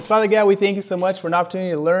Father God, we thank you so much for an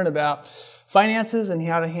opportunity to learn about finances and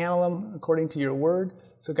how to handle them according to your word.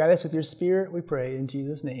 So guide us with your spirit, we pray, in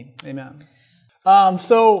Jesus' name. Amen.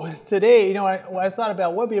 So today, I thought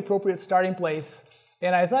about what would be an appropriate starting place.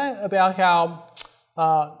 And I thought about how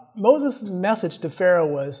Moses' message to Pharaoh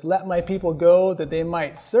was, let my people go that they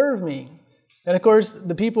might serve me. And of course,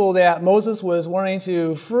 the people that Moses was wanting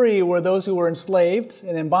to free were those who were enslaved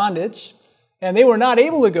and in bondage. And they were not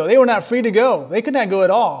able to go. They were not free to go. They could not go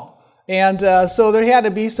at all. And so there had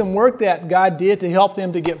to be some work that God did to help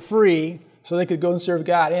them to get free so they could go and serve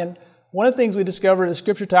God. And one of the things we discovered the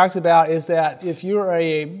Scripture talks about is that if you're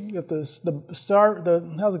the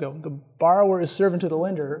borrower is servant to the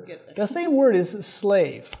lender, the same word is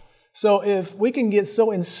slave. So if we can get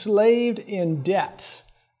so enslaved in debt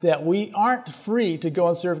that we aren't free to go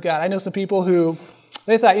and serve God. I know some people who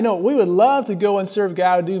they thought, we would love to go and serve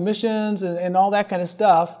God, do missions and all that kind of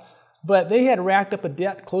stuff, but they had racked up a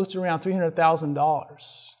debt close to around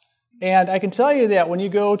 $300,000. And I can tell you that when you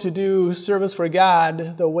go to do service for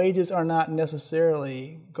God, the wages are not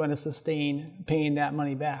necessarily going to sustain paying that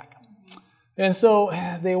money back. And so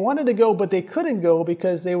they wanted to go, but they couldn't go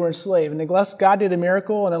because they were enslaved. And unless God did a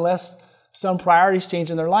miracle and unless some priorities changed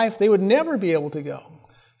in their life, they would never be able to go.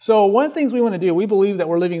 So one of the things we want to do, we believe that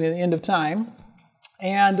we're living in the end of time.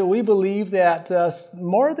 And we believe that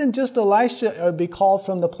more than just Elisha would be called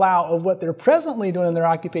from the plow of what they're presently doing in their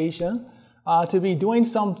occupation to be doing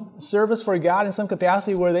some service for God in some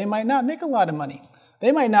capacity where they might not make a lot of money.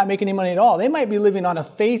 They might not make any money at all. They might be living on a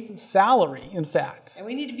faith salary, in fact. And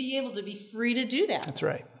we need to be able to be free to do that. That's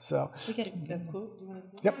right. So we got a quote. Do you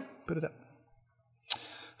want to Yep, put it up.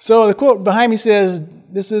 So the quote behind me says,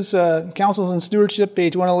 this is Counsels and Stewardship,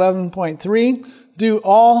 page 111.3. Do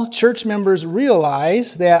all church members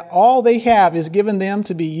realize that all they have is given them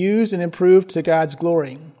to be used and improved to God's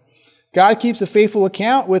glory? God keeps a faithful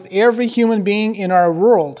account with every human being in our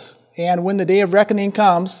world. And when the day of reckoning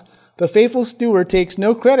comes, the faithful steward takes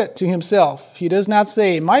no credit to himself. He does not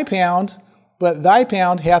say, my pound, but thy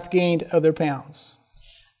pound hath gained other pounds.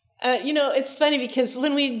 It's funny because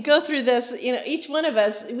when we go through this, each one of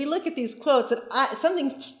us, we look at these quotes and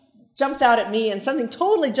something jumps out at me and something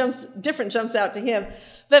totally different jumps out to him.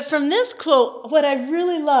 But from this quote, what I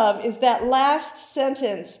really love is that last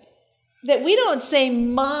sentence, that we don't say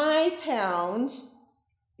my pound,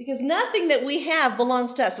 because nothing that we have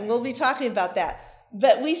belongs to us, and we'll be talking about that.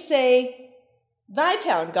 But we say, thy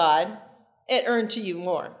pound, God, it earned to you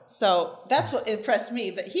more. So that's what impressed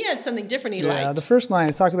me. But he had something different he liked. Yeah, the first line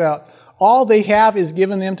is talked about, all they have is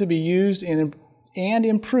given them to be used and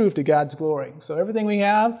improved to God's glory. So everything we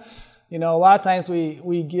have, a lot of times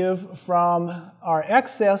we give from our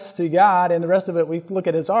excess to God, and the rest of it we look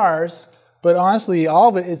at as ours. But honestly, all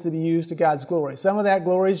of it is to be used to God's glory. Some of that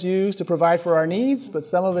glory is used to provide for our needs, but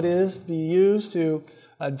some of it is to be used to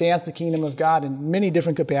advance the kingdom of God in many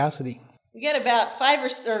different capacity. We got about 5 or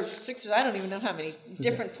 6, I don't even know how many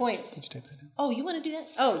different points. Did you type that in? Oh, you want to do that?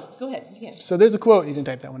 Oh, go ahead. You can. So there's a quote. You didn't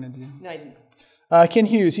type that one in, did you? No, I didn't. Ken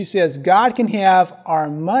Hughes, he says, God can have our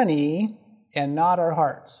money and not our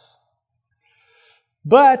hearts.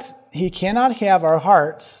 But he cannot have our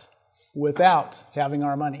hearts without having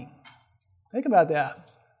our money. Think about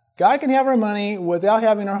that. God can have our money without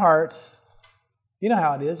having our hearts. You know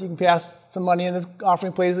how it is. You can pass some money in the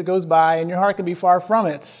offering plate as it goes by, and your heart can be far from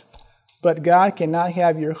it. But God cannot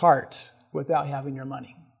have your heart without having your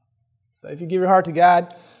money. So if you give your heart to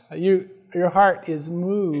God, your heart is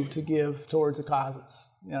moved to give towards the causes.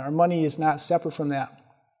 Our money is not separate from that.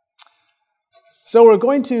 So we're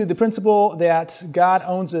going to the principle that God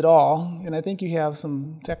owns it all, and I think you have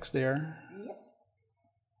some text there.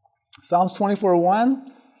 Psalms 24:1.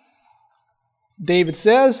 David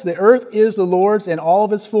says, the earth is the Lord's and all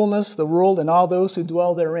of its fullness, the world and all those who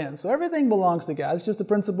dwell therein. So everything belongs to God. It's just the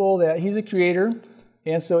principle that he's a creator,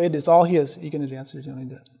 and so it is all his. You can advance it. You don't need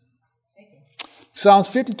that. Psalms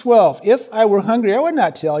 50:12. If I were hungry, I would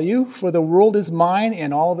not tell you, for the world is mine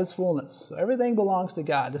and all of its fullness. So everything belongs to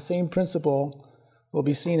God. The same principle will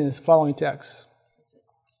be seen in this following text.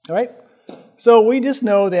 All right? So we just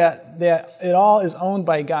know that it all is owned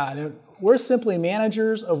by God. We're simply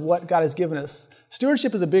managers of what God has given us.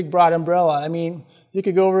 Stewardship is a big, broad umbrella. I mean, you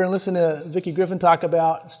could go over and listen to Vicki Griffin talk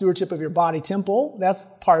about stewardship of your body temple. That's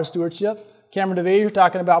part of stewardship. Cameron DeVay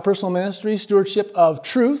talking about personal ministry, stewardship of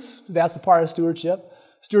truth. That's a part of stewardship.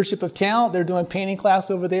 Stewardship of talent. They're doing painting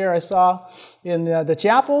class over there. I saw in the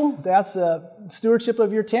chapel. That's a stewardship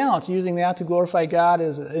of your talents, using that to glorify God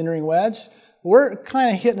as an entering wedge. we're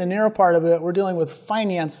kind of hitting the narrow part of it. We're dealing with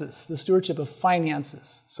finances, the stewardship of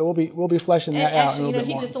finances. So we'll be fleshing that out a little bit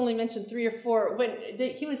more. He just only mentioned 3 or 4 when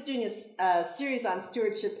he was doing a series on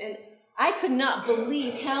stewardship, and I could not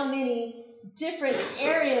believe how many different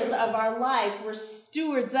areas of our life we're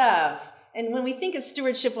stewards of. And when we think of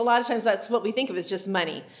stewardship, a lot of times that's what we think of as just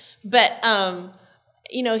money. But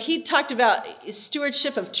he talked about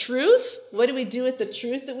stewardship of truth. What do we do with the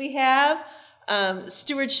truth that we have?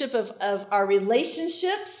 Stewardship of our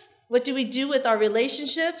relationships. What do we do with our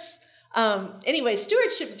relationships? Anyway,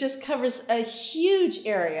 stewardship just covers a huge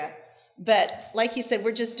area. But like he said,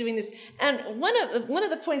 we're just doing this. And one of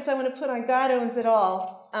the points I want to put on God owns it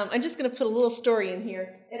all, I'm just going to put a little story in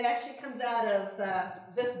here. It actually comes out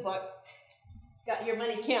of this book, Got Your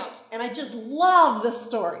Money Counts. And I just love this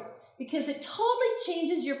story because it totally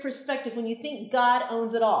changes your perspective when you think God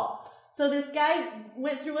owns it all. So this guy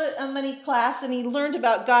went through a money class and he learned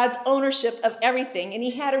about God's ownership of everything. And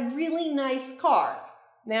he had a really nice car.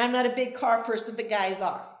 Now, I'm not a big car person, but guys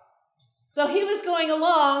are. So he was going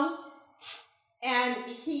along and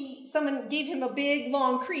someone gave him a big,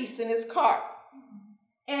 long crease in his car.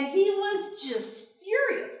 And he was just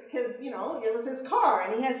furious because, it was his car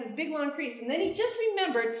and he has this big, long crease. And then he just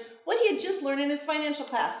remembered what he had just learned in his financial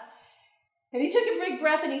class. And he took a big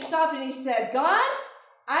breath and he stopped and he said, God,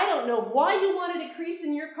 I don't know why you wanted a crease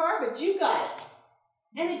in your car, but you got it.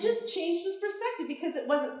 And it just changed his perspective because it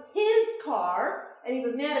wasn't his car and he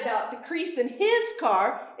was mad about the crease in his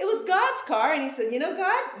car. It was God's car. And he said,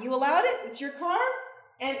 God, you allowed it. It's your car.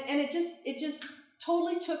 And it just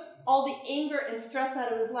totally took all the anger and stress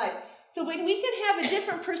out of his life. So when we can have a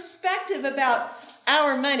different perspective about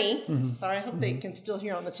our money, sorry, I hope they can still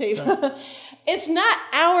hear on the tape. It's not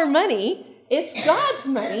our money. It's God's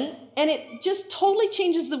money, and it just totally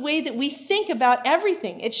changes the way that we think about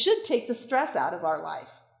everything. It should take the stress out of our life.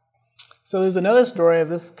 So there's another story of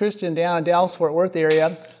this Christian down in Dallas-Fort Worth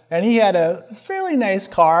area, and he had a fairly nice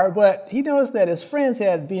car, but he noticed that his friends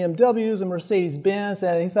had BMWs and Mercedes-Benz,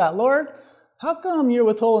 and he thought, Lord, how come you're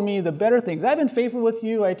withholding me the better things? I've been faithful with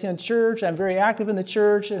you. I attend church. I'm very active in the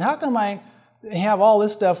church, and how come I have all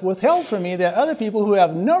this stuff withheld from me that other people who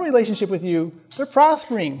have no relationship with you, they're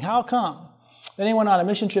prospering? How come? Then he went on a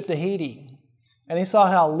mission trip to Haiti, and he saw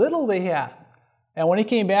how little they had. And when he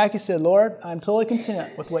came back, he said, Lord, I'm totally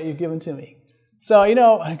content with what you've given to me. So,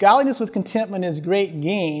 godliness with contentment is great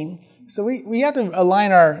gain. So we have to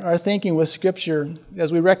align our thinking with Scripture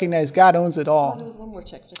as we recognize God owns it all. There was one more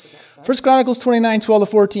text I forgot. Sorry. 1 Chronicles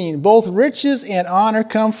 29:12-14. Both riches and honor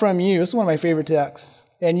come from you. This is one of my favorite texts.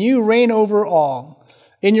 And you reign over all.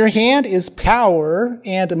 In your hand is power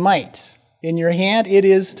and might. In your hand it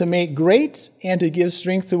is to make great and to give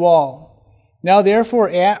strength to all. Now therefore,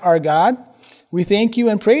 at our God, we thank you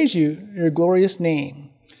and praise you, your glorious name.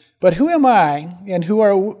 But who am I and who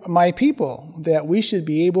are my people that we should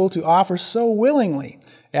be able to offer so willingly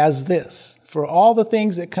as this for all the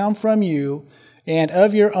things that come from you and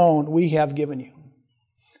of your own we have given you?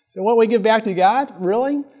 So what we give back to God,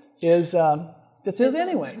 really, is it's His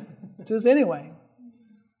anyway. It's His anyway.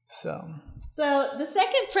 So the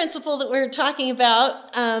second principle that we're talking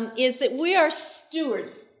about is that we are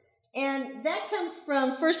stewards. And that comes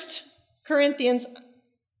from 1 Corinthians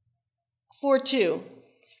 4:2.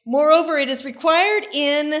 Moreover, it is required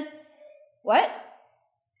in what?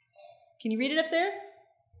 Can you read it up there?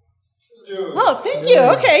 Steward. Oh, thank you.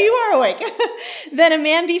 Okay, you are awake. That a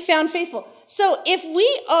man be found faithful. So if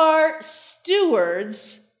we are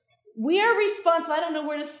stewards, we are responsible. I don't know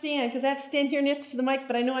where to stand because I have to stand here next to the mic,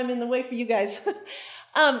 but I know I'm in the way for you guys.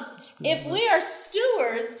 If we are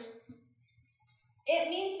stewards, it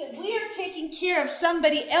means that we are taking care of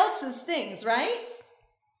somebody else's things, right?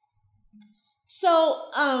 So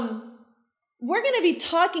we're going to be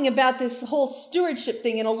talking about this whole stewardship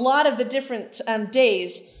thing in a lot of the different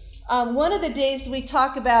days. One of the days we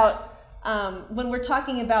talk about, when we're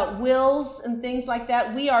talking about wills and things like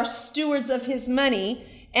that, we are stewards of His money.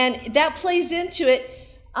 And that plays into it.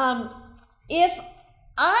 If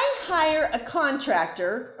I hire a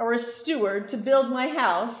contractor or a steward to build my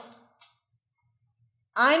house,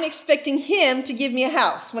 I'm expecting him to give me a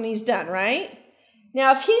house when he's done, right?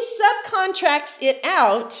 Now, if he subcontracts it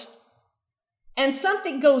out and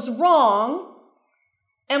something goes wrong,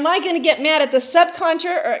 am I going to get mad at the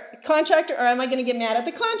subcontractor or am I going to get mad at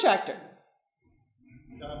the contractor?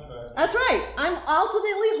 That's right. I'm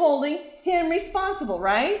ultimately holding him responsible,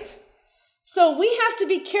 right? So we have to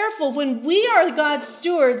be careful when we are God's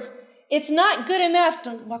stewards. It's not good enough.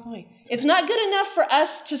 Don't walk away. It's not good enough for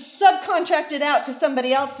us to subcontract it out to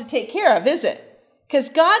somebody else to take care of, is it? Because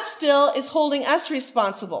God still is holding us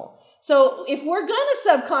responsible. So if we're going to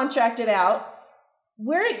subcontract it out,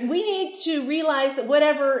 we need to realize that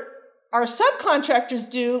whatever our subcontractors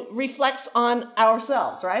do reflects on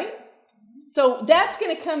ourselves, right? So that's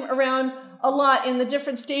going to come around a lot in the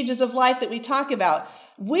different stages of life that we talk about.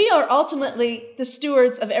 We are ultimately the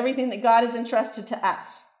stewards of everything that God has entrusted to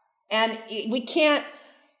us. And we can't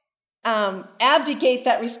abdicate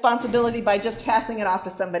that responsibility by just passing it off to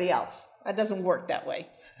somebody else. That doesn't work that way.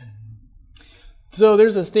 So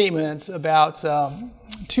there's a statement about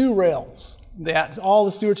two rails that all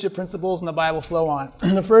the stewardship principles in the Bible flow on.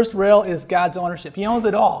 The first rail is God's ownership. He owns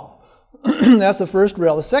it all. That's the first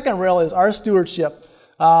rail. The second rail is our stewardship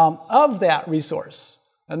of that resource.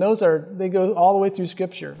 And they go all the way through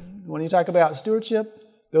Scripture. When you talk about stewardship,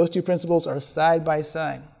 those two principles are side by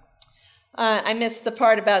side. I missed the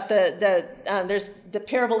part about there's the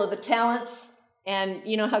parable of the talents, and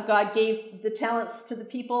you know how God gave the talents to the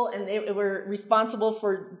people, and they were responsible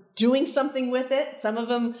for doing something with it. Some of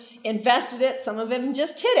them invested it, some of them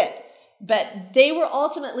just hid it. But they were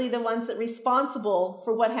ultimately the ones that were responsible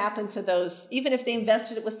for what happened to those. Even if they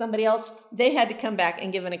invested it with somebody else, they had to come back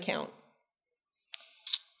and give an account.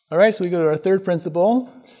 All right, so we go to our third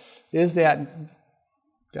principle, is that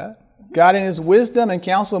God in His wisdom and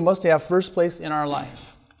counsel must have first place in our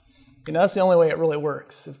life. You know, that's the only way it really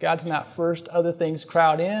works. If God's not first, other things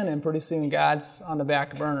crowd in, and pretty soon God's on the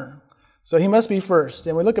back burner. So He must be first.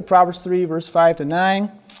 And we look at Proverbs 3, verse 5 to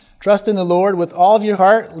 9. Trust in the Lord with all of your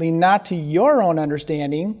heart. Lean not to your own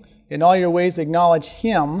understanding. In all your ways acknowledge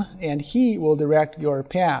Him, and He will direct your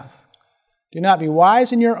path. Do not be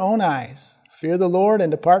wise in your own eyes. Fear the Lord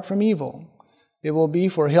and depart from evil. It will be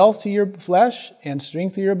for health to your flesh and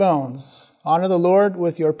strength to your bones. Honor the Lord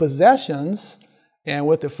with your possessions and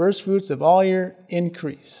with the first fruits of all your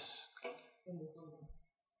increase.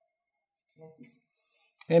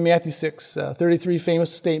 In Matthew 6, 33,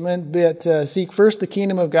 famous statement, but seek first the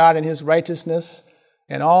kingdom of God and His righteousness,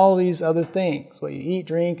 and all these other things, what you eat,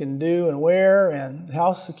 drink, and do, and wear, and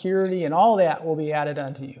house security, and all that will be added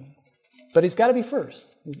unto you. But He's got to be first.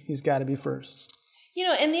 He's got to be first. You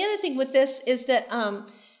know, and the other thing with this is that,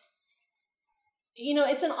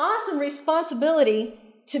 it's an awesome responsibility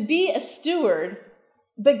to be a steward,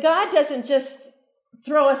 but God doesn't just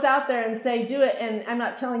throw us out there and say, do it, and I'm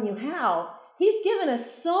not telling you how. He's given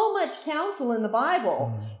us so much counsel in the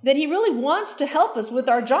Bible that He really wants to help us with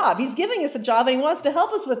our job. He's giving us a job, and He wants to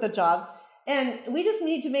help us with the job. And we just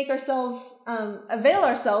need to make ourselves, avail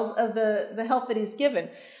ourselves of the help that He's given.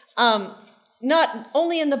 Not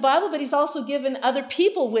only in the Bible, but He's also given other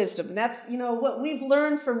people wisdom. And that's, what we've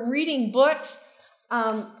learned from reading books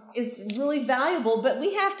is really valuable. But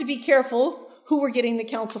we have to be careful who we're getting the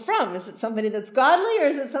counsel from. Is it somebody that's godly, or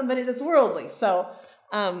is it somebody that's worldly? So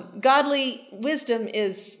godly wisdom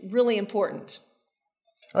is really important.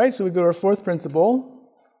 All right, so we go to our fourth principle.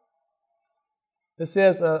 It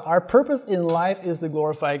says, our purpose in life is to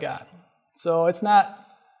glorify God. So it's not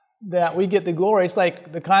that we get the glory. It's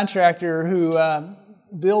like the contractor who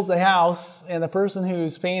builds a house and the person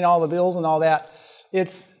who's paying all the bills and all that.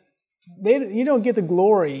 You don't get the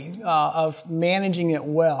glory of managing it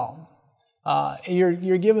well.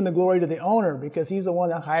 You're giving the glory to the owner because he's the one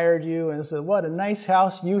that hired you and said, "What a nice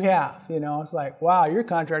house you have." It's like, wow, your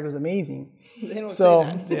contract was amazing. They don't say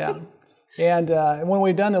that. Yeah. And when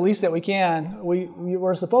we've done the least that we can,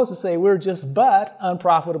 we're supposed to say we're just but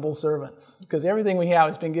unprofitable servants, because everything we have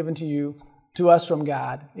has been given to us from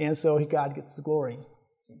God, and so God gets the glory.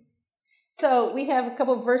 So we have a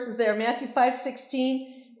couple of verses there. Matthew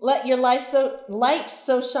 5:16. Let your light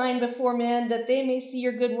so shine before men that they may see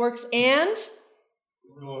your good works and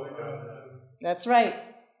that's right.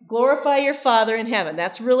 Glorify your Father in heaven.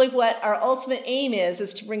 That's really what our ultimate aim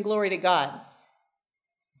is to bring glory to God.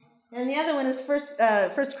 And the other one is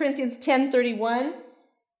 1 Corinthians 10:31.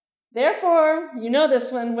 Therefore, you know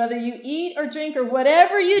this one, whether you eat or drink or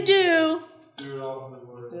whatever you do, do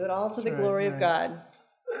it all to the glory of God.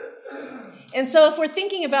 And so if we're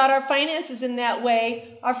thinking about our finances in that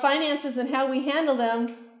way, our finances and how we handle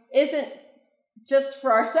them isn't just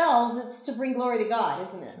for ourselves, it's to bring glory to God,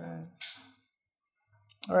 isn't it? Right.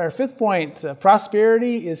 All right, our fifth point,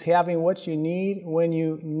 prosperity is having what you need when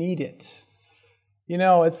you need it.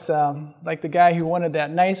 It's like the guy who wanted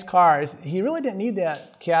that nice car. He really didn't need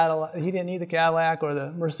that Cadillac. He didn't need the Cadillac or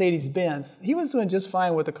the Mercedes-Benz. He was doing just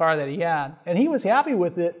fine with the car that he had, and he was happy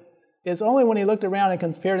with it. It's only when he looked around and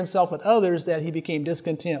compared himself with others that he became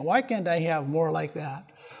discontent. Why can't I have more like that?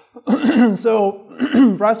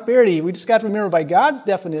 So prosperity, we just got to remember by God's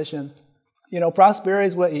definition, prosperity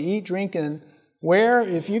is what you eat, drink, and wear.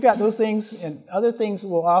 If you got those things, and other things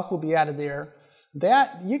will also be added there.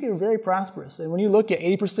 that you get very prosperous. And when you look at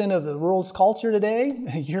 80% of the world's culture today,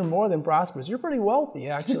 you're more than prosperous. You're pretty wealthy,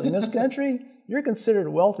 actually. In this country, you're considered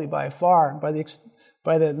wealthy by far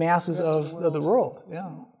by the masses of the world. Yeah.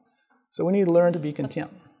 So we need to learn to be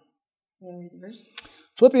content. You want to read the verse?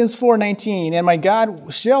 Philippians 4:19, and my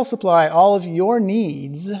God shall supply all of your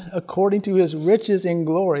needs according to his riches in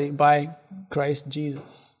glory by Christ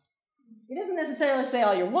Jesus. He doesn't necessarily say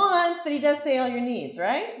all your wants, but he does say all your needs,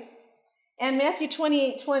 right? And Matthew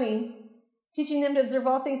 28:20, teaching them to observe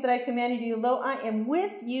all things that I commanded you, lo, I am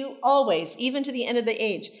with you always, even to the end of the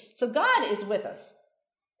age. So God is with us.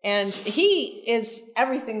 And he is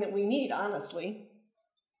everything that we need, honestly.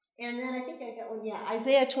 And then I think I got one,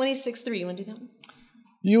 Isaiah 26:3. You want to do that one?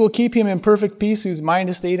 You will keep him in perfect peace whose mind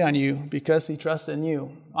is stayed on you because he trusts in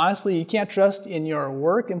you. Honestly, you can't trust in your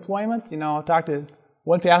work employment. I talked to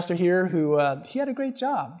one pastor here who he had a great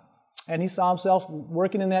job. And he saw himself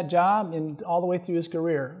working in that job and all the way through his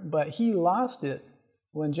career. But he lost it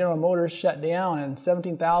when General Motors shut down and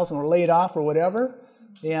 17,000 were laid off or whatever.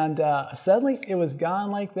 And suddenly it was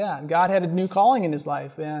gone like that. God had a new calling in his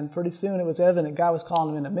life. And pretty soon it was evident God was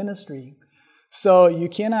calling him into ministry. So you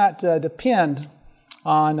cannot depend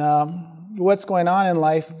on what's going on in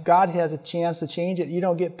life. God has a chance to change it. You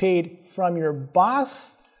don't get paid from your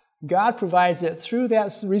boss. God provides it through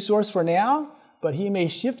that resource for now, but he may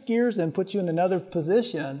shift gears and put you in another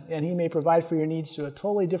position, and he may provide for your needs through a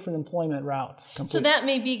totally different employment route. So that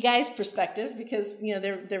may be Guy's perspective, because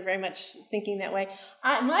they're very much thinking that way.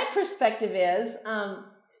 My perspective is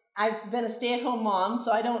I've been a stay-at-home mom,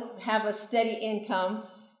 so I don't have a steady income,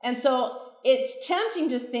 and so it's tempting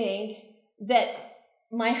to think that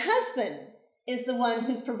my husband is the one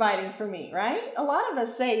who's providing for me, right? A lot of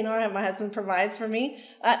us say, my husband provides for me,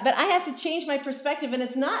 but I have to change my perspective, and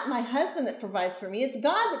it's not my husband that provides for me, it's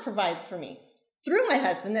God that provides for me. Through my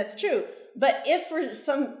husband, that's true. But if for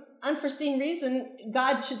some unforeseen reason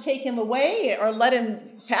God should take him away or let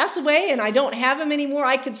him pass away and I don't have him anymore,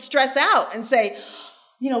 I could stress out and say,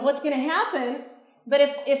 what's going to happen? But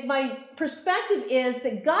if my perspective is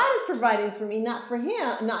that God is providing for me, not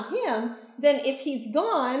him, then if he's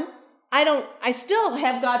gone, I still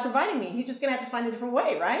have God providing me. He's just going to have to find a different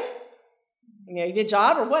way, right? Maybe a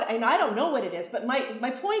job or what? I don't know what it is. But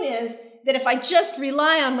my point is that if I just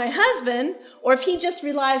rely on my husband, or if he just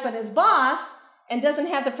relies on his boss and doesn't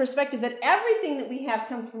have the perspective that everything that we have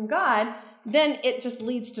comes from God, then it just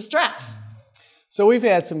leads to stress. So we've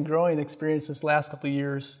had some growing experience this last couple of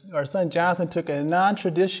years. Our son Jonathan took a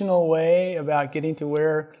non-traditional way about getting to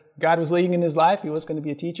where God was leading in his life. He was going to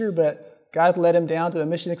be a teacher, but God led him down to a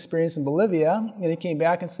mission experience in Bolivia, and he came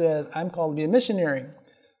back and said, I'm called to be a missionary.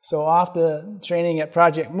 So off to training at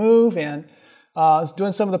Project Move, and was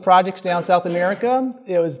doing some of the projects down South America.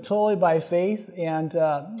 It was totally by faith, and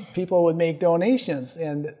people would make donations.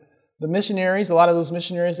 And the missionaries, a lot of those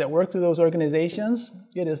missionaries that work through those organizations,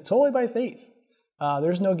 it is totally by faith.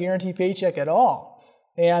 There's no guaranteed paycheck at all.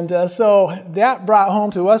 And so that brought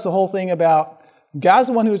home to us the whole thing about God's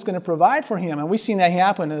the one who's going to provide for him. And we've seen that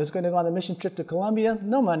happen. He was going to go on a mission trip to Colombia,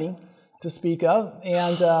 no money to speak of.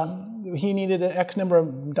 And he needed an X number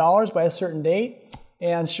of dollars by a certain date.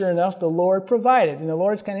 And sure enough, the Lord provided. And the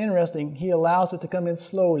Lord's kind of interesting. He allows it to come in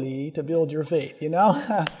slowly to build your faith,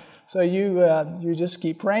 So you just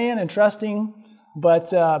keep praying and trusting.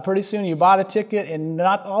 But pretty soon you bought a ticket and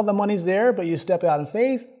not all the money's there, but you step out in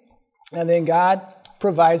faith. And then God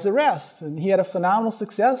provides the rest. And he had a phenomenal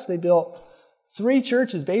success. They built 3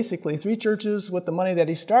 churches with the money that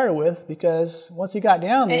he started with, because once he got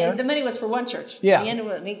down there... And the money was for one church. Yeah.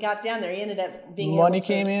 When he got down there, he ended up being money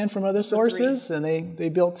came in from other sources, and they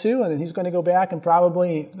built 2, and then he's going to go back and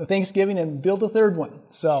probably Thanksgiving and build a 3rd one.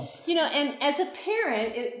 So and as a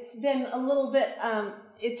parent, it's been a little bit...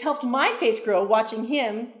 it's helped my faith grow, watching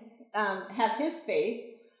him have his faith.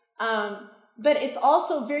 But it's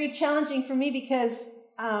also very challenging for me because...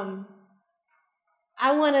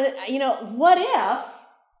 I want to, what if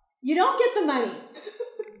you don't get the money?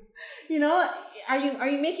 Are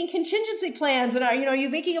you making contingency plans, and are you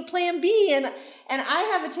making a plan B? And I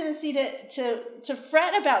have a tendency to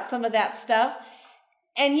fret about some of that stuff,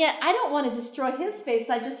 and yet I don't want to destroy his faith.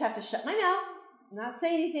 So I just have to shut my mouth, not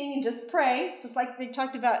say anything, and just pray. Just like they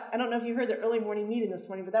talked about. I don't know if you heard the early morning meeting this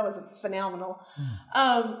morning, but that was phenomenal.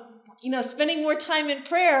 Spending more time in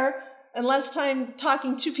prayer and less time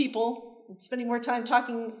talking to people. Spending more time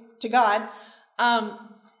talking to God,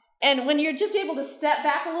 and when you're just able to step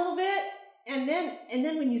back a little bit, and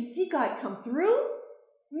then when you see God come through,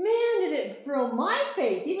 man, did it grow my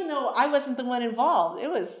faith. Even though I wasn't the one involved,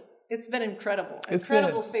 it It's been incredible.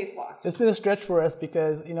 Incredible faith walk. It's been a stretch for us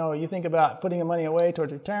because, you think about putting the money away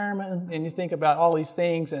towards retirement, and you think about all these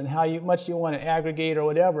things and how much you want to aggregate or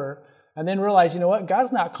whatever, and then realize, what,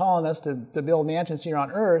 God's not calling us to build mansions here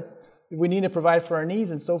on earth. We need to provide for our needs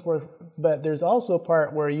and so forth, but there's also a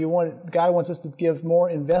part where God wants us to give more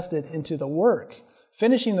invested into the work,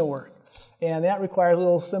 finishing the work. And that requires a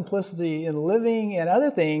little simplicity in living and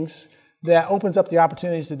other things that opens up the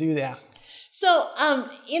opportunities to do that. So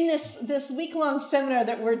in this week-long seminar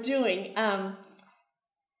that we're doing,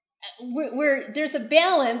 there's a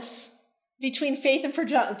balance between faith and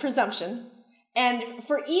presumption. And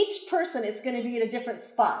for each person, it's going to be at a different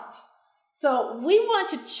spot. So we want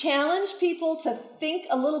to challenge people to think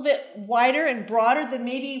a little bit wider and broader than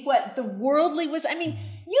maybe what the worldly was. I mean,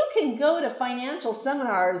 you can go to financial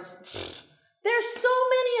seminars. There's so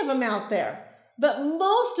many of them out there. But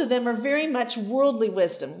most of them are very much worldly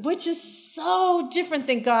wisdom, which is so different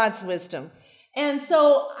than God's wisdom. And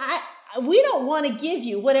so we don't want to give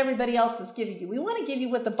you what everybody else is giving you. We want to give you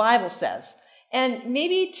what the Bible says. And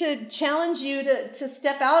maybe to challenge you to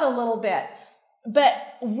step out a little bit. But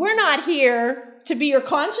we're not here to be your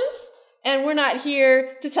conscience, and we're not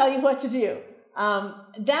here to tell you what to do.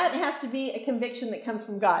 That has to be a conviction that comes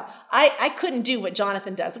from God. I couldn't do what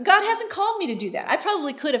Jonathan does. God hasn't called me to do that. I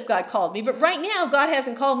probably could if God called me, but right now God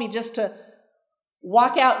hasn't called me just to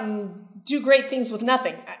walk out and do great things with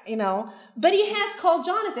nothing, But he has called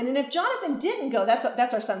Jonathan, and if Jonathan didn't go,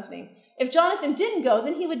 that's our son's name. If Jonathan didn't go,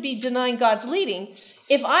 then he would be denying God's leading.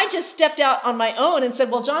 If I just stepped out on my own and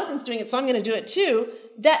said, well, Jonathan's doing it, so I'm going to do it too,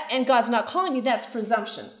 and God's not calling me, that's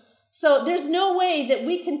presumption. So there's no way that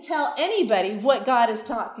we can tell anybody what God is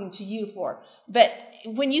talking to you for. But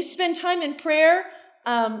when you spend time in prayer,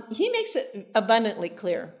 he makes it abundantly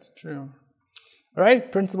clear. It's true. All right,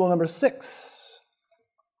 principle number 6.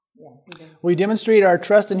 Yeah, we demonstrate our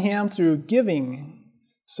trust in him through giving.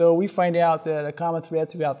 So we find out that a common thread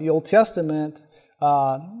throughout the Old Testament,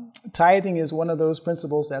 tithing is one of those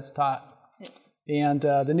principles that's taught. And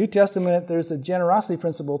the New Testament, there's a generosity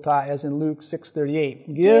principle taught, as in Luke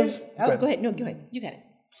 6:38. Give. Oh, go ahead. No, go ahead. You got it.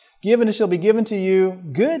 Give, and it shall be given to you.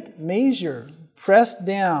 Good measure, pressed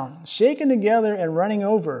down, shaken together, and running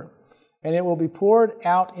over, and it will be poured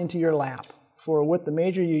out into your lap. For with the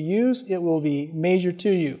measure you use, it will be measured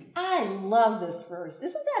to you. I love this verse.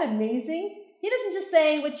 Isn't that amazing? He doesn't just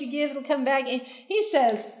say what you give, it'll come back. And he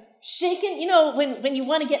says, shaken. When you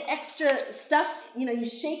want to get extra stuff, you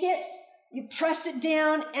shake it. You press it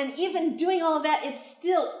down, and even doing all of that, it's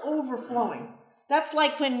still overflowing. That's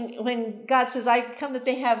like when God says, I come that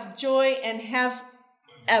they have joy and have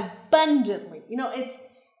abundantly. He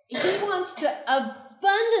wants to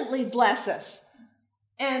abundantly bless us.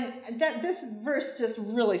 And this verse just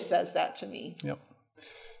really says that to me. Yep.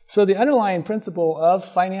 So the underlying principle of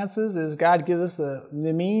finances is God gives us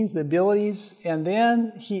the means, the abilities, and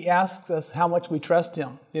then he asks us how much we trust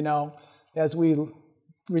him. As we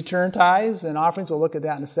return tithes and offerings, we'll look at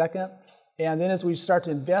that in a second. And then as we start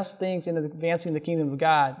to invest things into advancing the kingdom of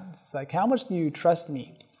God, it's like, how much do you trust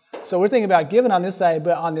me? So we're thinking about giving on this side,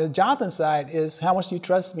 but on the Jonathan side is, how much do you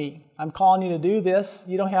trust me? I'm calling you to do this.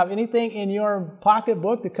 You don't have anything in your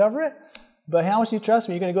pocketbook to cover it, but how much do you trust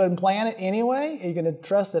me? You're going to go ahead and plan it anyway? Are you going to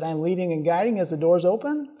trust that I'm leading and guiding as the doors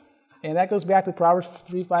open? And that goes back to Proverbs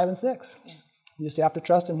 3, 5, and 6. You just have to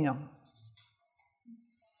trust in him.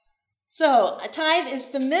 So, a tithe is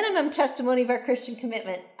the minimum testimony of our Christian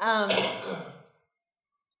commitment.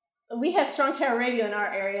 We have Strong Tower Radio in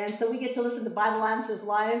our area, and so we get to listen to Bible Answers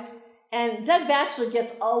Live. And Doug Batchelor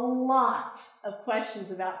gets a lot of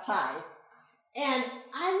questions about tithe. And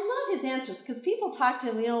I love his answers because people talk to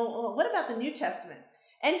him, what about the New Testament?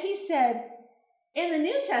 And he said, in the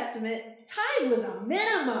New Testament, tithe was a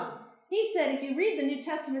minimum. He said, if you read the New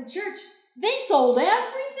Testament church, they sold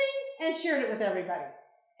everything and shared it with everybody.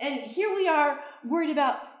 And here we are worried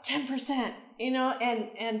about 10%,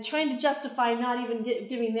 and trying to justify not even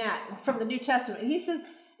giving that from the New Testament. And he says,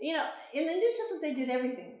 in the New Testament, they did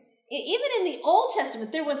everything. Even in the Old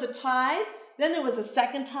Testament, there was a tithe, then there was a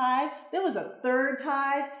second tithe, there was a third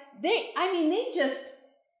tithe. The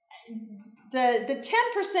 10%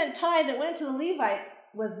 tithe that went to the Levites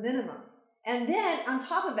was minimum. And then on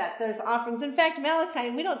top of that, there's offerings. In fact, Malachi,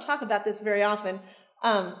 and we don't talk about this very often,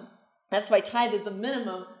 that's why tithe is a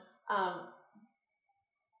minimum.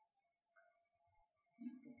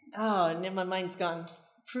 My mind's gone.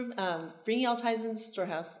 Bring ye all tithes in the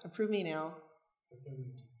storehouse. Approve me now.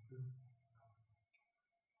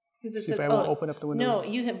 Because it says, I won't open up the window. No,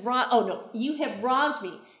 you have robbed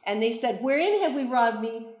me. And they said, wherein have we robbed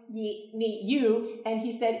you? And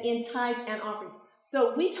he said, in tithes and offerings.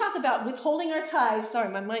 So we talk about withholding our tithes. Sorry,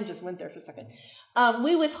 my mind just went there for a second.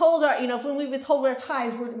 We withhold our, when we withhold our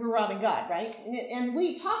tithes, we're robbing God, right? And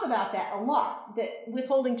we talk about that a lot, that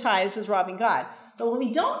withholding tithes is robbing God. But what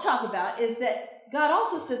we don't talk about is that God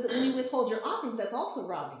also says that when you withhold your offerings, that's also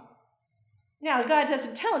robbing. Now, God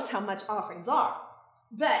doesn't tell us how much offerings are.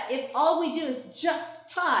 But if all we do is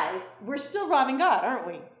just tithe, we're still robbing God, aren't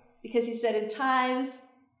we? Because he said in tithes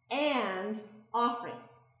and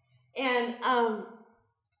offerings. And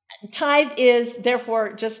tithe is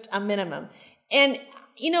therefore just a minimum. And,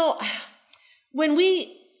 when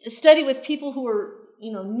we study with people who are,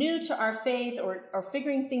 new to our faith or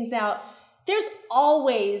figuring things out, there's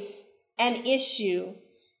always an issue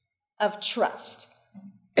of trust.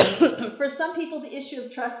 For some people, the issue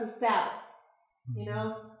of trust is Sabbath.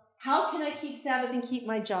 How can I keep Sabbath and keep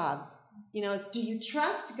my job? It's, do you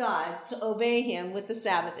trust God to obey him with the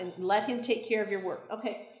Sabbath and let him take care of your work?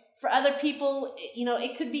 Okay. For other people,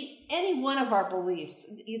 it could be any one of our beliefs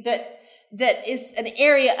that is an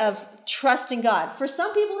area of trusting God. For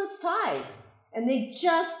some people, it's tithe. And they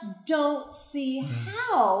just don't see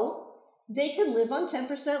how they can live on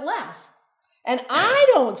 10% less. And I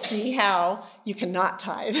don't see how you cannot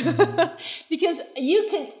tithe. Because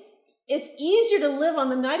it's easier to live on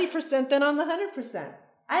the 90% than on the 100%.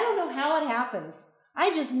 I don't know how it happens.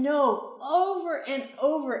 I just know over and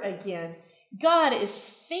over again, God is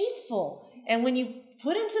faithful. And when you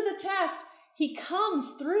put him to the test, he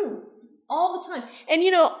comes through all the time. And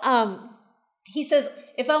he says,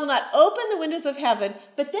 if I will not open the windows of heaven,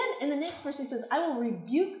 but then in the next verse he says, I will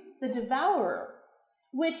rebuke the devourer,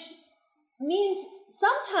 which means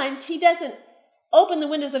sometimes he doesn't open the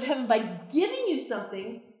windows of heaven by giving you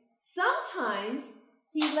something. Sometimes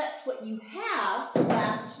he lets what you have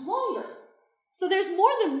last longer. So there's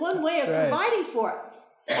more than one way of providing for us.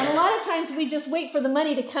 And a lot of times we just wait for the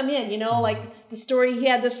money to come in, like the story he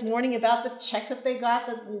had this morning about the check that they got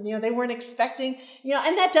that, they weren't expecting,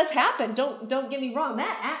 and that does happen. Don't get me wrong.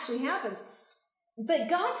 That actually happens. But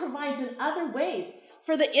God provides in other ways.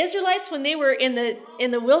 For the Israelites, when they were in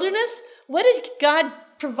the wilderness, what did God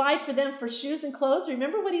provide for them for shoes and clothes?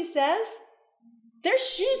 Remember what he says? Their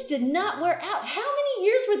shoes did not wear out. How many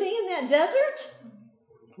years were they in that desert?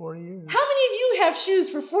 40 years. How many of you have shoes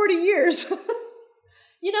for 40 years?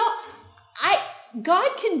 God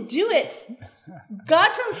can do it.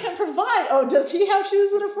 God can provide. Oh, does he have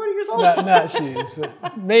shoes that are 40 years old? Not shoes,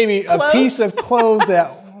 but maybe a piece of clothes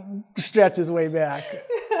that stretches way back.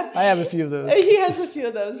 I have a few of those. He has a few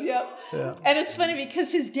of those, yep. Yeah. And it's funny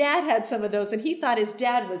because his dad had some of those, and he thought his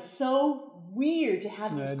dad was so weird to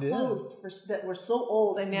have these clothes that were so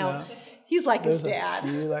old, and now he's like his dad.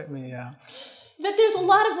 You like me, yeah. But there's a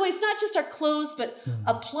lot of ways, not just our clothes, but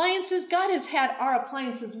appliances. God has had our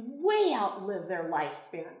appliances way outlive their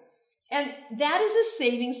lifespan. And that is a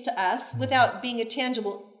savings to us without being a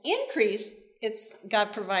tangible increase. It's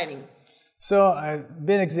God providing. So I've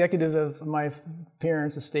been executive of my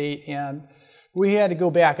parents' estate, and we had to go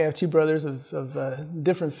back. I have two brothers of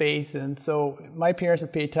different faith, and so my parents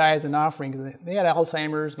had paid tithes and offerings. They had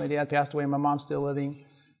Alzheimer's. My dad passed away. My mom's still living.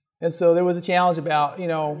 And so there was a challenge about,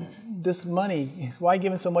 this money. Why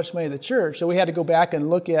giving so much money to the church? So we had to go back and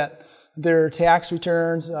look at their tax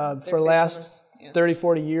returns for the last 30,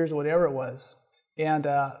 40 years, or whatever it was. And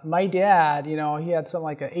my dad, he had something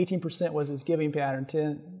like 18% was his giving pattern,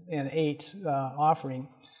 10 and 8 offering.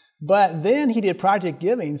 But then he did project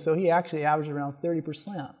giving, so he actually averaged around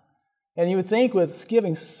 30%. And you would think with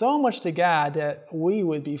giving so much to God that we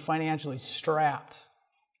would be financially strapped.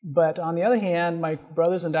 But on the other hand, my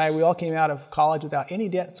brothers and I, we all came out of college without any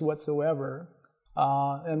debts whatsoever.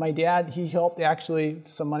 And my dad, he helped actually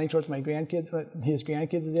some money towards his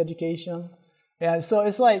grandkids' education. And so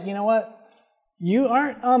it's like, you know what? You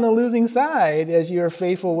aren't on the losing side as you're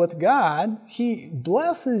faithful with God. He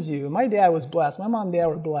blesses you. My dad was blessed. My mom and dad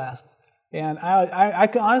were blessed. And I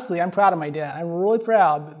honestly, I'm proud of my dad. I'm really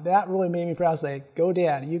proud. But that really made me proud to say, go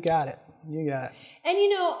Dad, you got it. You got it.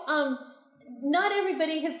 And not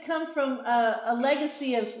everybody has come from a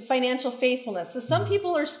legacy of financial faithfulness. So some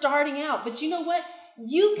people are starting out, but you know what?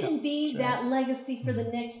 You can be that legacy for the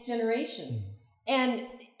next generation. And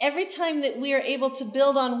every time that we are able to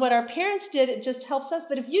build on what our parents did, it just helps us.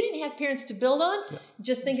 But if you didn't have parents to build on,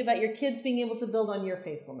 just think about your kids being able to build on your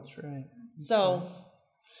faithfulness. That's right.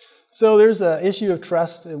 So there's an issue of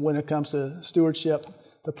trust when it comes to stewardship.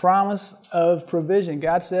 The promise of provision.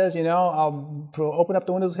 God says, I'll open up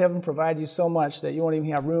the windows of heaven, provide you so much that you won't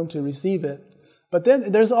even have room to receive it. But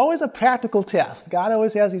then there's always a practical test. God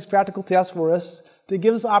always has these practical tests for us to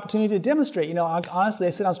give us the opportunity to demonstrate. Honestly,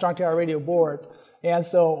 I sit on Strong Tower Radio board. And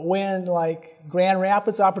so when Grand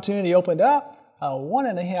Rapids opportunity opened up, a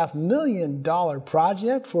 $1.5 million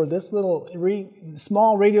project for this little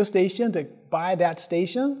small radio station to buy that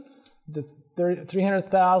station. The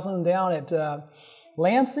 $300,000 down at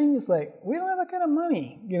Lansing. It's like, we don't have that kind of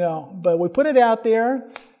money, but we put it out there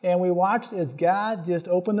and we watched as God just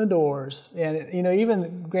opened the doors. And,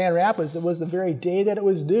 even Grand Rapids, it was the very day that it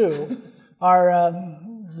was due.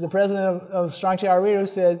 The president of Strong Tower Radio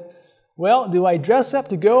said, well, do I dress up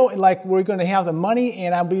to go like we're going to have the money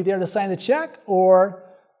and I'll be there to sign the check? Or,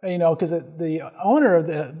 because the owner of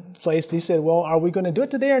the place, he said, well, are we going to do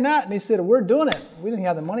it today or not? And he said, we're doing it. We didn't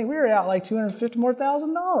have the money. We were out like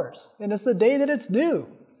 $250,000 more. And it's the day that it's due.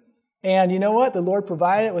 And you know what? The Lord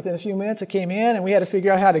provided it within a few minutes. It came in and we had to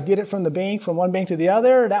figure out how to get it from the bank, from one bank to the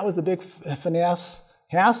other. That was the big finesse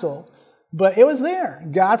hassle. But it was there.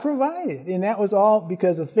 God provided. And that was all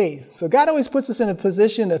because of faith. So God always puts us in a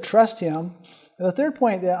position to trust Him. And the third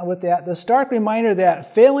point with that, the stark reminder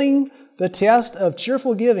that failing the test of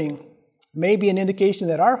cheerful giving may be an indication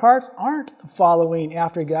that our hearts aren't following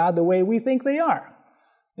after God the way we think they are.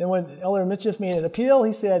 And when Elder Mitchell made an appeal,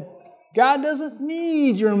 he said, God doesn't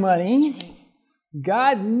need your money.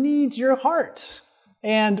 God needs your heart.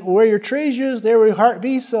 And where your treasure is, there will your heart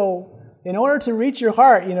be. So in order to reach your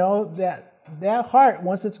heart, that heart,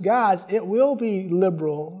 once it's God's, it will be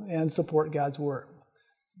liberal and support God's word.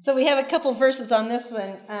 So we have a couple verses on this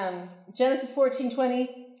one. Genesis 14:20,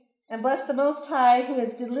 and bless the Most High who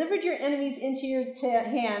has delivered your enemies into your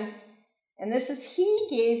hand. And this is He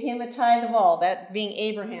gave him a tithe of all, that being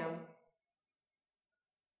Abraham.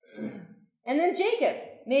 And then Jacob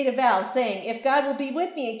made a vow, saying, if God will be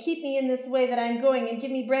with me and keep me in this way that I am going, and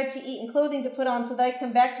give me bread to eat and clothing to put on, so that I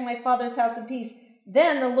come back to my father's house in peace,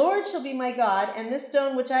 then the Lord shall be my God, and this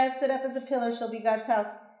stone which I have set up as a pillar shall be God's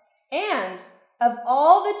house. And of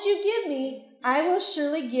all that you give me, I will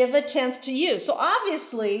surely give a tenth to you. So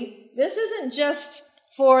obviously, this isn't just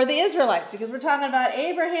for the Israelites, because we're talking about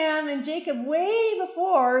Abraham and Jacob way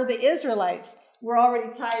before the Israelites were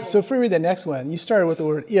already tithing. So if we read the next one, you started with the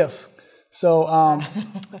word if. So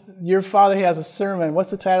your father has a sermon. What's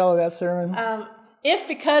the title of that sermon? If,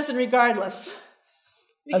 because, and regardless.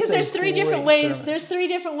 Because there's three different ways. Sermon. There's three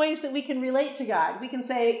different ways that we can relate to God. We can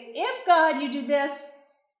say, if God, you do this,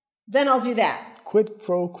 then I'll do that. Quid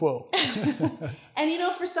pro quo.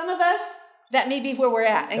 And for some of us, that may be where we're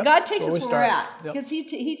at. And God takes us where we're at. Because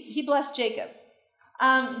he blessed Jacob.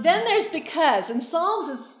 Then there's because. And Psalms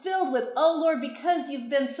is filled with, oh Lord, because you've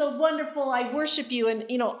been so wonderful, I worship you. And,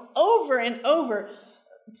 over and over,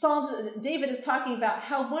 Psalms, David is talking about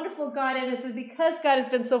how wonderful God is. And because God has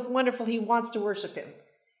been so wonderful, he wants to worship him.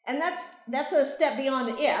 And that's a step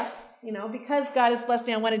beyond if, because God has blessed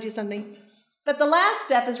me, I want to do something. But the last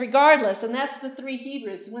step is regardless. And that's the three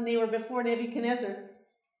Hebrews when they were before Nebuchadnezzar.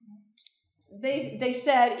 They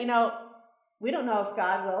said, we don't know if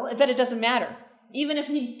God will, but it doesn't matter. Even if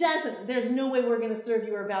he doesn't, there's no way we're going to serve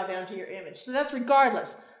you or bow down to your image. So that's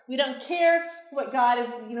regardless. We don't care what God is,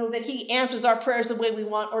 that he answers our prayers the way we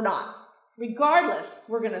want or not. Regardless,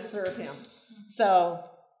 we're going to serve him. So,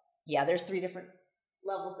 yeah, there's three different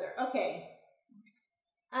levels there. Okay.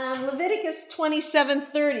 Leviticus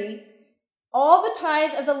 27:30. All the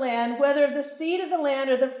tithe of the land, whether of the seed of the land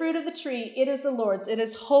or the fruit of the tree, it is the Lord's. It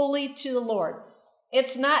is holy to the Lord.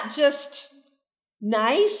 It's not just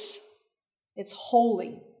nice. It's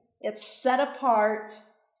holy. It's set apart.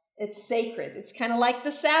 It's sacred. It's kind of like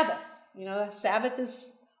the Sabbath. The Sabbath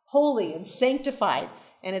is holy and sanctified,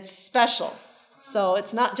 and it's special. So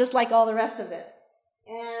it's not just like all the rest of it.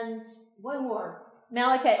 And one more.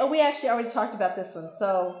 Malachi. Oh, we actually already talked about this one.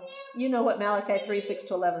 So you know what Malachi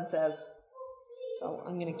 3:6-11 says. So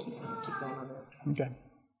I'm going to keep going on that. Okay.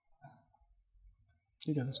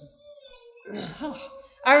 You got this one.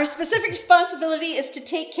 Our specific responsibility is to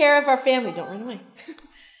take care of our family. Don't run away.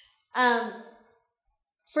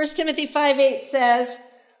 1 Timothy 5:8 says,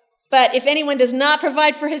 but if anyone does not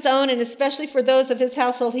provide for his own, and especially for those of his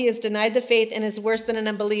household, he has denied the faith and is worse than an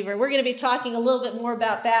unbeliever. We're going to be talking a little bit more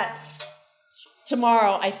about that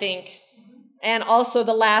tomorrow, I think, and also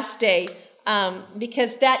the last day,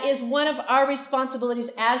 because that is one of our responsibilities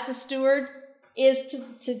as the steward, is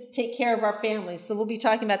to take care of our families. So we'll be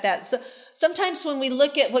talking about that. So sometimes when we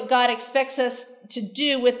look at what God expects us to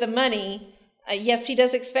do with the money, yes, he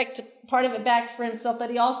does expect part of it back for himself, but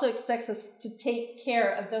he also expects us to take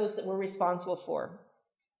care of those that we're responsible for.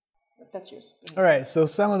 That's yours. All right, so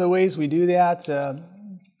some of the ways we do that,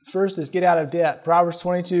 first is get out of debt. Proverbs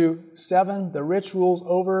 22:7, the rich rules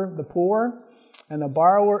over the poor, and the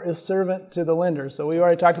borrower is servant to the lender. So we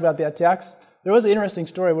already talked about that text. There was an interesting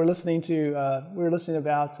story we were listening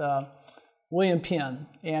about William Penn,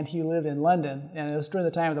 and he lived in London, and it was during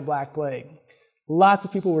the time of the Black Plague. Lots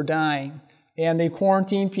of people were dying. And they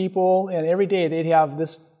quarantined people, and every day they'd have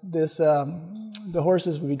the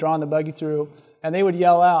horses would be drawing the buggy through, and they would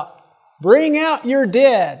yell out, "Bring out your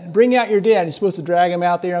dead! Bring out your dead!" You're supposed to drag them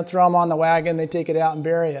out there and throw them on the wagon. They take it out and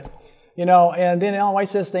bury it. And then Ellen White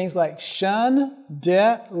says things like, "Shun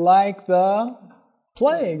debt like the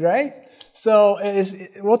plague," right? So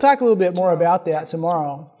we'll talk a little bit more about that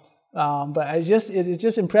tomorrow. But it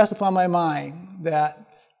just impressed upon my mind that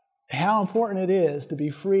how important it is to be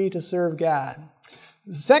free to serve God.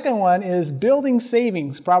 The second one is building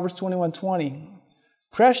savings, Proverbs 21:20.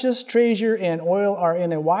 Precious treasure and oil are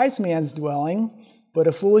in a wise man's dwelling, but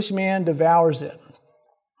a foolish man devours it.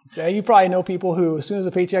 Okay, you probably know people who, as soon as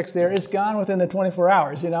the paycheck's there, it's gone within the 24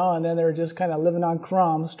 hours, and then they're just kind of living on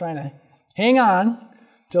crumbs, trying to hang on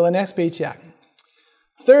till the next paycheck.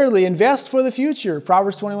 Thirdly, invest for the future,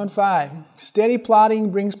 Proverbs 21:5. Steady plotting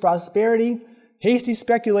brings prosperity. Hasty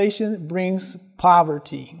speculation brings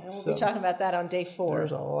poverty. And we'll be talking about that on day 4.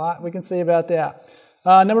 There's a lot we can say about that.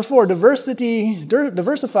 Number 4,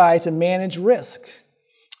 diversify to manage risk.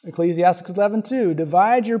 Ecclesiastes 11:2.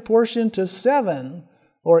 Divide your portion to 7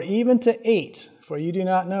 or even to 8, for you do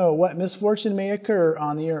not know what misfortune may occur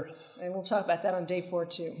on the earth. And we'll talk about that on day 4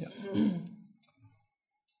 too. Yep.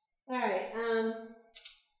 All right.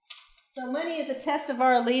 So money is a test of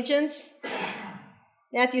our allegiance.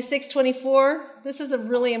 Matthew 6:24, this is a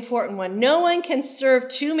really important one. No one can serve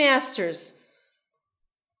 2 masters,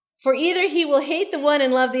 for either he will hate the one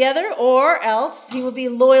and love the other, or else he will be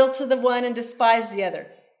loyal to the one and despise the other.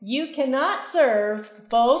 You cannot serve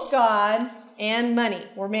both God and money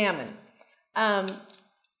or mammon. And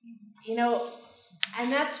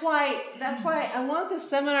that's why I want this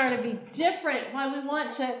seminar to be different.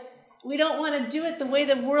 We don't want to do it the way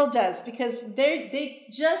the world does, because they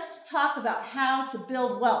just talk about how to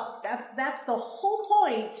build wealth. That's the whole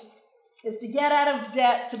point, is to get out of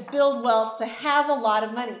debt, to build wealth, to have a lot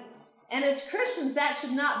of money. And as Christians, that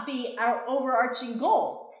should not be our overarching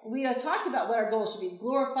goal. We have talked about what our goal should be: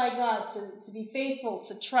 glorify God, to be faithful,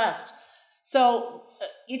 to trust. So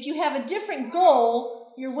if you have a different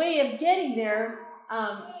goal, your way of getting there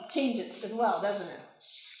changes as well, doesn't it?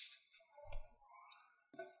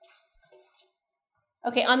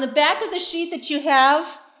 Okay, on the back of the sheet that you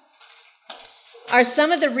have are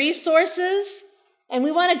some of the resources, and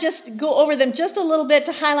we want to just go over them just a little bit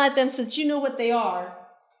to highlight them so that you know what they are.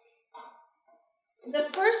 The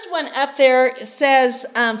first one up there says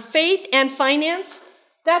Faith and Finance.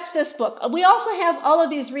 That's this book. We also have all of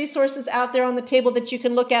these resources out there on the table that you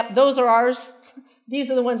can look at. Those are ours. These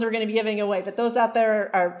are the ones we're going to be giving away, but those out there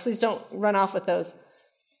are, please don't run off with those.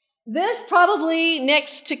 This, probably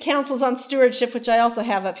next to Counsels on Stewardship, which I also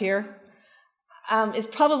have up here, is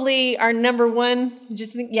probably our number one.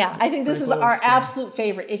 I think this is our absolute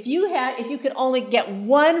favorite. If you could only get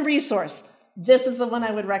one resource, this is the one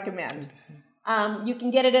I would recommend. You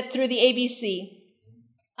can get it through the ABC.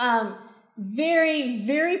 Very,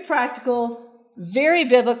 very practical, very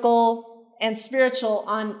biblical, and spiritual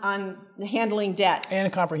on handling debt.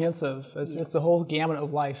 And comprehensive. It's the whole gamut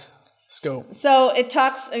of life. Scope. So it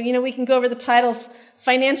talks, we can go over the titles: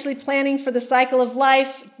 financially planning for the cycle of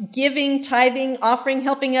life, giving, tithing, offering,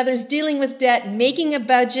 helping others, dealing with debt, making a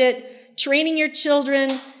budget, training your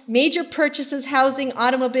children, major purchases, housing,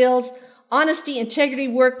 automobiles, honesty, integrity,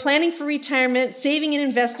 work, planning for retirement, saving and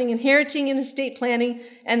investing, inheriting and estate planning,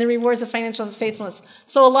 and the rewards of financial faithfulness.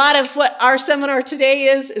 So a lot of what our seminar today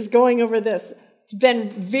is going over this. It's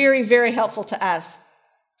been very, very helpful to us.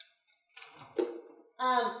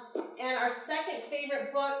 And our second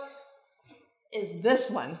favorite book is this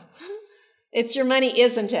one. It's Your Money,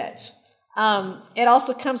 Isn't It? It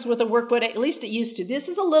also comes with a workbook, at least it used to. This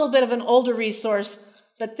is a little bit of an older resource,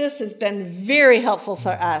 but this has been very helpful for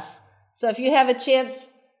us. So if you have a chance,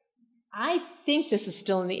 I think this is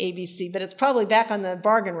still in the ABC, but it's probably back on the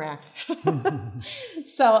bargain rack.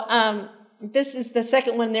 So this is the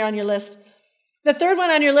second one there on your list. The third one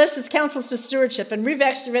on your list is Counsels to Stewardship, and we've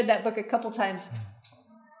actually read that book a couple times.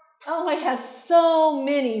 Ellen White has so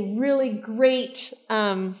many really great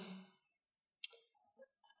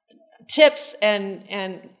tips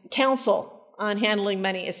and counsel on handling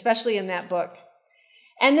money, especially in that book.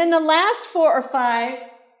 And then the last 4 or 5,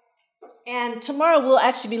 and tomorrow we'll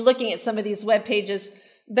actually be looking at some of these web pages,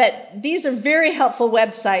 but these are very helpful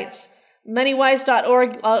websites.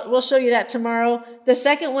 Moneywise.org, we'll show you that tomorrow. The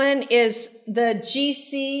second one is the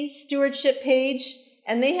GC stewardship page,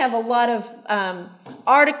 and they have a lot of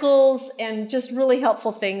articles and just really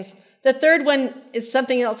helpful things. The third one is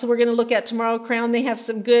something else that we're going to look at tomorrow, Crown. They have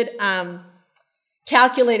some good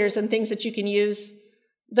calculators and things that you can use.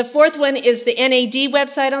 The fourth one is the NAD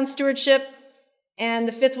website on stewardship. and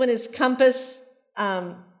the fifth one is Compass.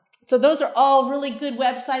 So those are all really good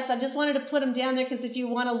websites. I just wanted to put them down there because if you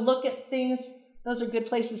want to look at things, those are good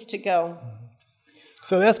places to go.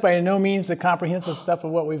 So that's by no means the comprehensive stuff of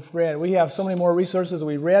what we've read. We have so many more resources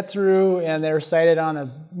we read through, and they're cited on a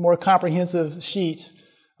more comprehensive sheet.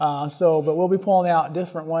 But we'll be pulling out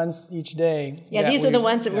different ones each day. Yeah, these are the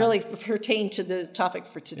ones that really pertain to the topic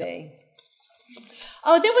for today.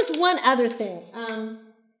 Oh, there was one other thing.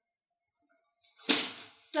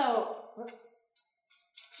 Whoops.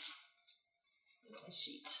 Here's my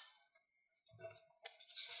sheet.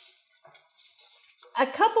 A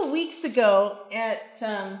couple weeks ago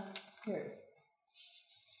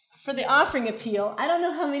for the offering appeal, I don't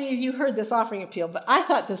know how many of you heard this offering appeal, but I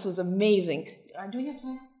thought this was amazing. Do we have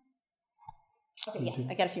time? Okay, yeah,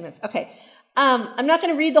 I got a few minutes. Okay. I'm not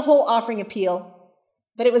going to read the whole offering appeal,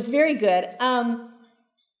 but it was very good. I'll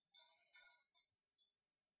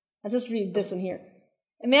just read this one here.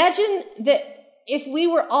 Imagine that if we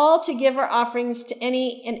were all to give our offerings to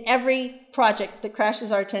any and every project that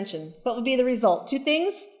crashes our attention, what would be the result? Two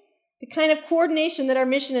things. The kind of coordination that our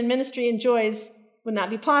mission and ministry enjoys would not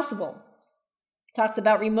be possible. It talks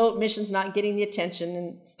about remote missions not getting the attention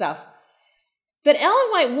and stuff. But Ellen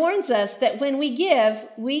White warns us that when we give,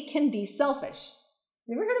 we can be selfish.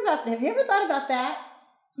 Have you ever thought about that?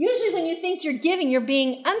 Usually when you think you're giving, you're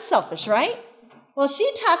being unselfish, right? Well,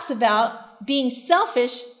 she talks about being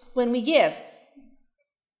selfish when we give.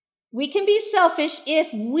 We can be selfish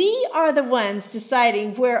if we are the ones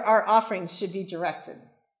deciding where our offerings should be directed.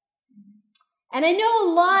 And I know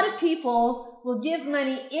a lot of people will give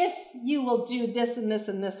money if you will do this and this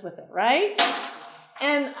and this with it, right?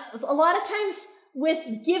 And a lot of times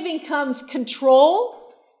with giving comes control.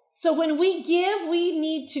 So when we give, we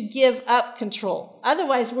need to give up control.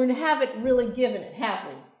 Otherwise, we're going to have it really given it, have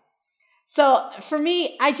we? So for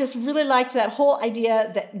me, I just really liked that whole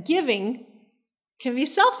idea that giving can be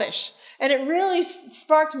selfish. And it really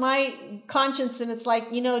sparked my conscience. And it's like,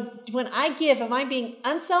 when I give, am I being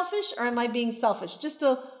unselfish or am I being selfish? Just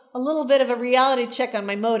a little bit of a reality check on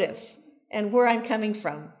my motives and where I'm coming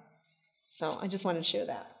from. So I just wanted to share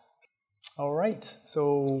that. All right.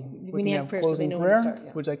 So we need a prayer so they know when to start.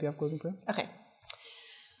 Yeah. Would you like to have closing prayer? Okay.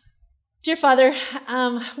 Dear Father,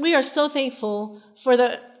 we are so thankful for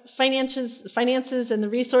the finances and the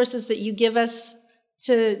resources that you give us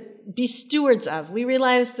to be stewards of. We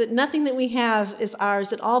realize that nothing that we have is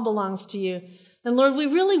ours. It all belongs to you. And Lord, we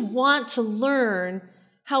really want to learn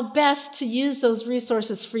how best to use those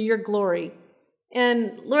resources for your glory.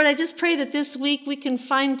 And Lord, I just pray that this week we can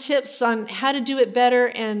find tips on how to do it better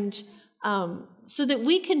and so that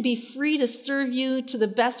we can be free to serve you to the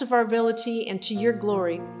best of our ability and to your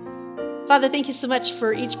glory. Father, thank you so much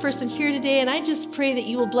for each person here today, and I just pray that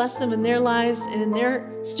you will bless them in their lives and in their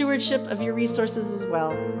stewardship of your resources as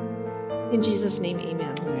well. In Jesus' name,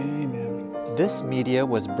 amen. Amen. This media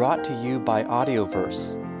was brought to you by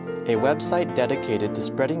Audioverse, a website dedicated to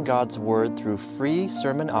spreading God's Word through free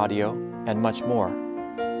sermon audio and much more.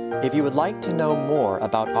 If you would like to know more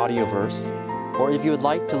about Audioverse, or if you would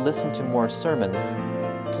like to listen to more sermons,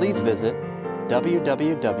 please visit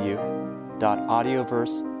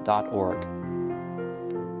www.audioverse.org.